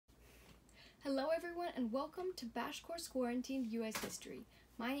Hello everyone and welcome to Bash Course Quarantined US History.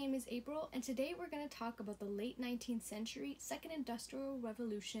 My name is April and today we're going to talk about the late 19th century, Second Industrial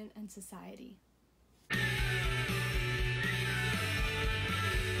Revolution and society.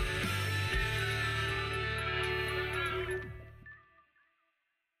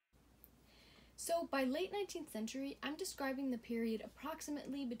 So by late 19th century, I'm describing the period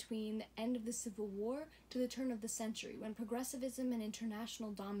approximately between the end of the Civil War to the turn of the century when progressivism and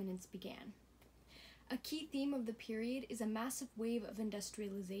international dominance began. A key theme of the period is a massive wave of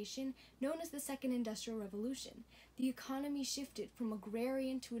industrialization known as the Second Industrial Revolution. The economy shifted from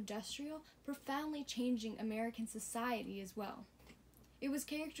agrarian to industrial, profoundly changing American society as well. It was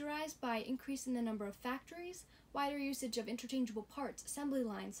characterized by increase in the number of factories, wider usage of interchangeable parts, assembly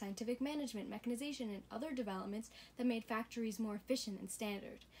lines, scientific management, mechanization, and other developments that made factories more efficient and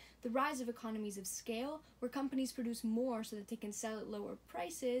standard. The rise of economies of scale, where companies produce more so that they can sell at lower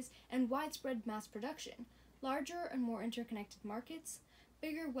prices, and widespread mass production. Larger and more interconnected markets,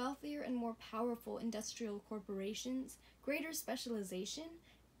 bigger, wealthier, and more powerful industrial corporations, greater specialization,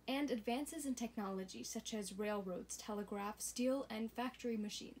 and advances in technology such as railroads, telegraph, steel, and factory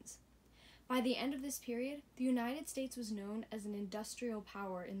machines. By the end of this period, the United States was known as an industrial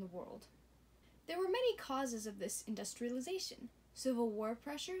power in the world. There were many causes of this industrialization: Civil War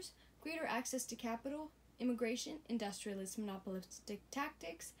pressures, greater access to capital, immigration, industrialist monopolistic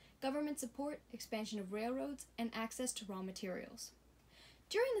tactics, government support, expansion of railroads, and access to raw materials.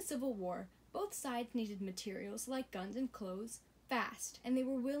 During the Civil War, both sides needed materials like guns and clothes fast, and they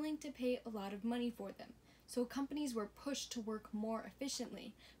were willing to pay a lot of money for them. So companies were pushed to work more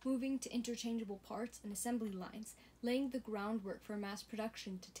efficiently, moving to interchangeable parts and assembly lines, laying the groundwork for mass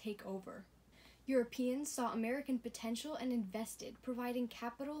production to take over. Europeans saw American potential and invested, providing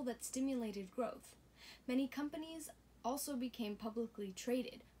capital that stimulated growth. Many companies also became publicly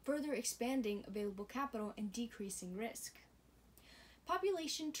traded, further expanding available capital and decreasing risk.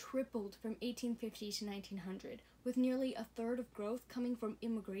 Population tripled from 1850 to 1900, with nearly a third of growth coming from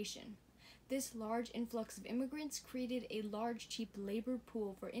immigration. This large influx of immigrants created a large, cheap labor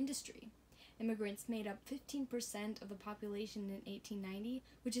pool for industry. Immigrants made up 15% of the population in 1890,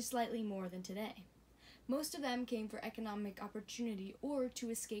 which is slightly more than today. Most of them came for economic opportunity or to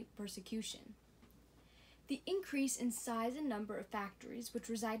escape persecution. The increase in size and number of factories which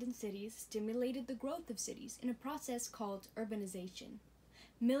reside in cities stimulated the growth of cities in a process called urbanization.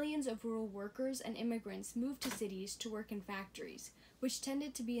 Millions of rural workers and immigrants moved to cities to work in factories, which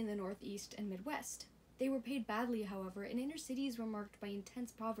tended to be in the Northeast and Midwest. They were paid badly, however, and inner cities were marked by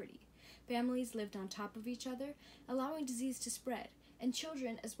intense poverty. Families lived on top of each other, allowing disease to spread, and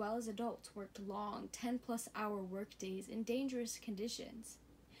children as well as adults worked long, 10-plus hour workdays in dangerous conditions.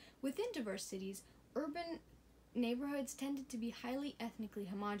 Within diverse cities, urban neighborhoods tended to be highly ethnically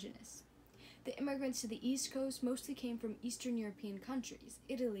homogeneous. The immigrants to the East Coast mostly came from Eastern European countries,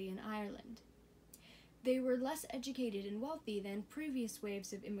 Italy and Ireland. They were less educated and wealthy than previous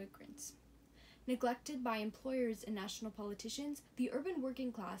waves of immigrants. Neglected by employers and national politicians, the urban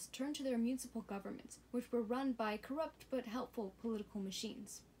working class turned to their municipal governments, which were run by corrupt but helpful political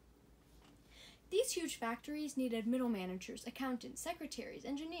machines. These huge factories needed middle managers, accountants, secretaries,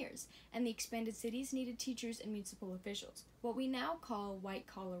 engineers, and the expanded cities needed teachers and municipal officials, what we now call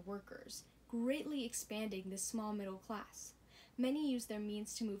white-collar workers, greatly expanding this small middle class. Many used their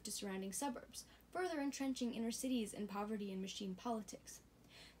means to move to surrounding suburbs, further entrenching inner cities in poverty and machine politics.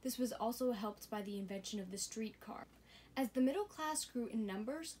 This was also helped by the invention of the streetcar. As the middle class grew in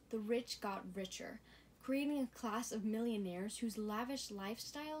numbers, the rich got richer, creating a class of millionaires whose lavish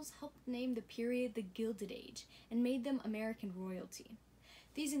lifestyles helped name the period the Gilded Age and made them American royalty.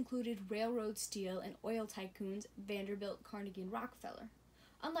 These included railroad, steel, and oil tycoons Vanderbilt, Carnegie, and Rockefeller.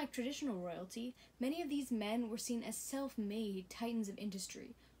 Unlike traditional royalty, many of these men were seen as self-made titans of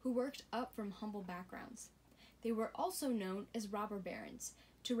industry who worked up from humble backgrounds. They were also known as robber barons,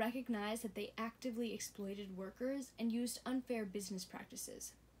 to recognize that they actively exploited workers and used unfair business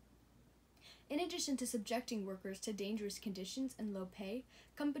practices. In addition to subjecting workers to dangerous conditions and low pay,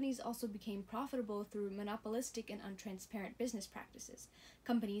 companies also became profitable through monopolistic and untransparent business practices.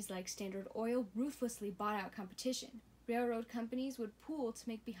 Companies like Standard Oil ruthlessly bought out competition. Railroad companies would pool to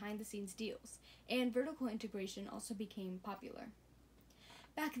make behind-the-scenes deals, and vertical integration also became popular.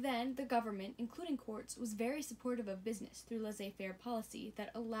 Back then, the government, including courts, was very supportive of business through laissez-faire policy that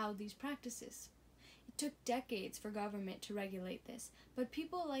allowed these practices. It took decades for government to regulate this, but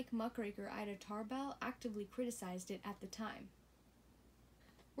people like muckraker Ida Tarbell actively criticized it at the time.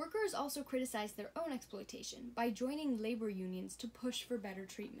 Workers also criticized their own exploitation by joining labor unions to push for better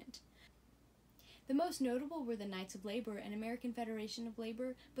treatment. The most notable were the Knights of Labor and American Federation of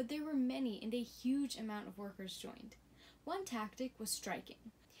Labor, but there were many and a huge amount of workers joined. One tactic was striking.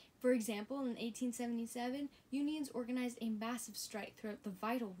 For example, in 1877, unions organized a massive strike throughout the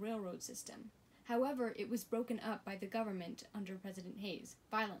vital railroad system. However, it was broken up by the government under President Hayes,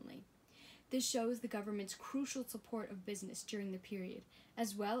 violently. This shows the government's crucial support of business during the period,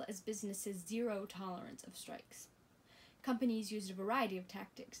 as well as businesses' zero tolerance of strikes. Companies used a variety of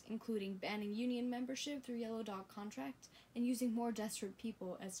tactics, including banning union membership through yellow dog contracts and using more desperate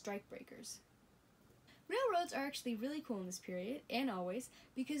people as strikebreakers. Railroads are actually really cool in this period, and always,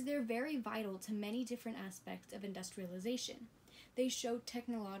 because they're very vital to many different aspects of industrialization. They showed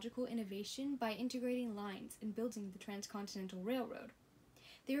technological innovation by integrating lines and building the Transcontinental Railroad.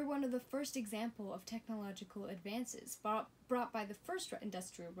 They were one of the first examples of technological advances brought by the first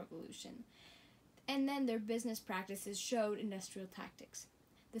Industrial Revolution, and then their business practices showed industrial tactics.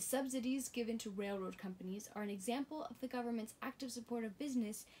 The subsidies given to railroad companies are an example of the government's active support of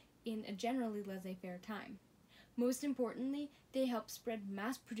business in a generally laissez-faire time. Most importantly, they helped spread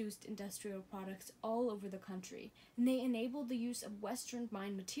mass-produced industrial products all over the country, and they enabled the use of Western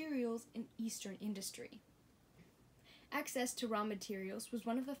mined materials in Eastern industry. Access to raw materials was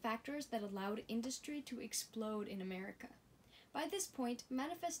one of the factors that allowed industry to explode in America. By this point,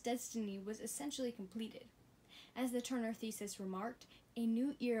 Manifest Destiny was essentially completed. As the Turner thesis remarked, a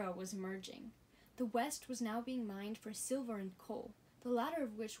new era was emerging. The West was now being mined for silver and coal, the latter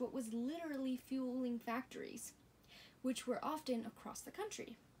of which was literally fueling factories, which were often across the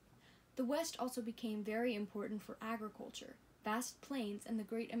country. The West also became very important for agriculture. Vast plains and the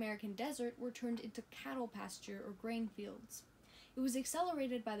Great American Desert were turned into cattle pasture or grain fields. It was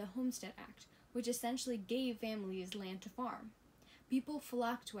accelerated by the Homestead Act, which essentially gave families land to farm. People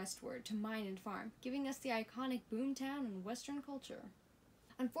flocked westward to mine and farm, giving us the iconic boomtown and Western culture.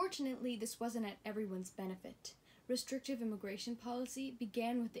 Unfortunately, this wasn't at everyone's benefit. Restrictive immigration policy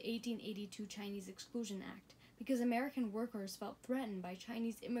began with the 1882 Chinese Exclusion Act because American workers felt threatened by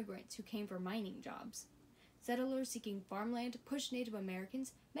Chinese immigrants who came for mining jobs. Settlers seeking farmland pushed Native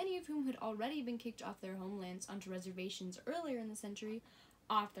Americans, many of whom had already been kicked off their homelands onto reservations earlier in the century,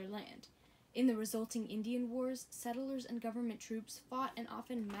 off their land. In the resulting Indian Wars, settlers and government troops fought and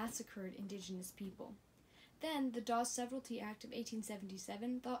often massacred indigenous people. Then, the Dawes Severalty Act of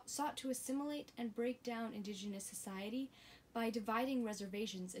 1877 sought to assimilate and break down indigenous society by dividing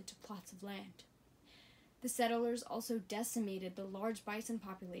reservations into plots of land. The settlers also decimated the large bison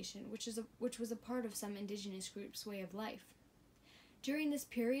population, which was a part of some indigenous groups' way of life. During this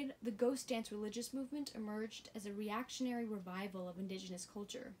period, the ghost dance religious movement emerged as a reactionary revival of indigenous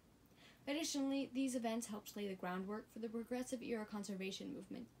culture. Additionally, these events helped lay the groundwork for the progressive era conservation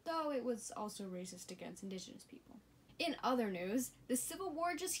movement, though it was also racist against indigenous people. In other news, the Civil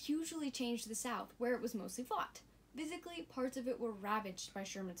War just hugely changed the South, where it was mostly fought. Physically, parts of it were ravaged by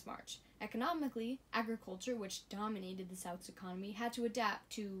Sherman's march. Economically, agriculture, which dominated the South's economy, had to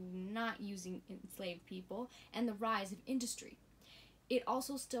adapt to not using enslaved people and the rise of industry. It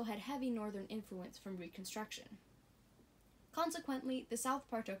also still had heavy northern influence from Reconstruction. Consequently, the South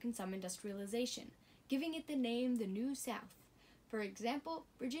partook in some industrialization, giving it the name the New South. For example,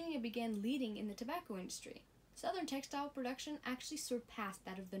 Virginia began leading in the tobacco industry. Southern textile production actually surpassed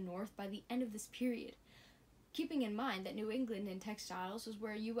that of the North by the end of this period, keeping in mind that New England in textiles was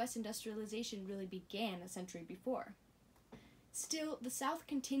where U.S. industrialization really began a century before. Still, the South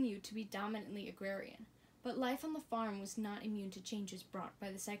continued to be dominantly agrarian, but life on the farm was not immune to changes brought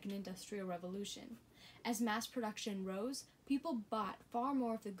by the Second Industrial Revolution. As mass production rose, people bought far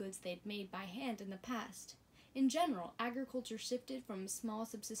more of the goods they'd made by hand in the past. In general, agriculture shifted from small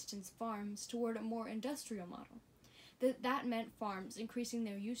subsistence farms toward a more industrial model. That meant farms increasing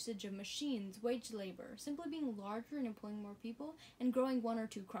their usage of machines, wage labor, simply being larger and employing more people, and growing one or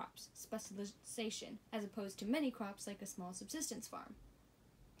two crops, specialization, as opposed to many crops like a small subsistence farm.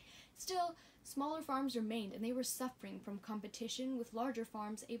 Still, smaller farms remained, and they were suffering from competition with larger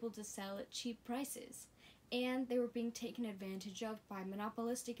farms able to sell at cheap prices, and they were being taken advantage of by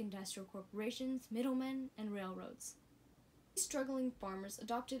monopolistic industrial corporations, middlemen, and railroads. These struggling farmers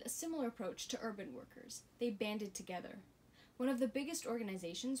adopted a similar approach to urban workers. They banded together. One of the biggest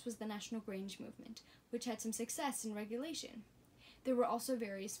organizations was the National Grange Movement, which had some success in regulation. There were also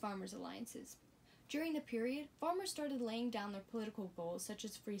various farmers' alliances. During the period, farmers started laying down their political goals, such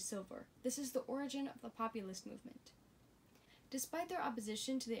as free silver. This is the origin of the populist movement. Despite their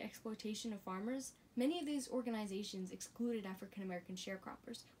opposition to the exploitation of farmers, many of these organizations excluded African American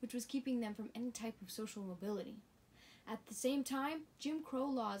sharecroppers, which was keeping them from any type of social mobility. At the same time, Jim Crow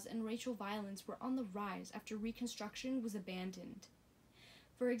laws and racial violence were on the rise after Reconstruction was abandoned.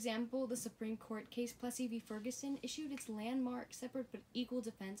 For example, the Supreme Court case Plessy v. Ferguson issued its landmark separate but equal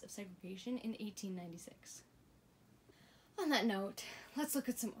defense of segregation in 1896. On that note, let's look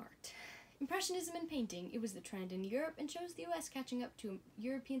at some art. Impressionism in painting, it was the trend in Europe and shows the US catching up to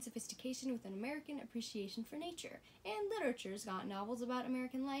European sophistication with an American appreciation for nature, and literature's got novels about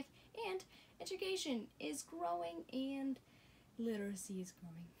American life, and education is growing, and literacy is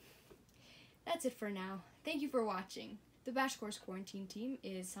growing. That's it for now. Thank you for watching. The Bash Course Quarantine team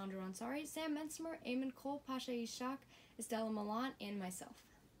is Sandro Ansari, Sam Mencimer, Eamon, Pasha, Ishaq, Estela, Millan, and myself.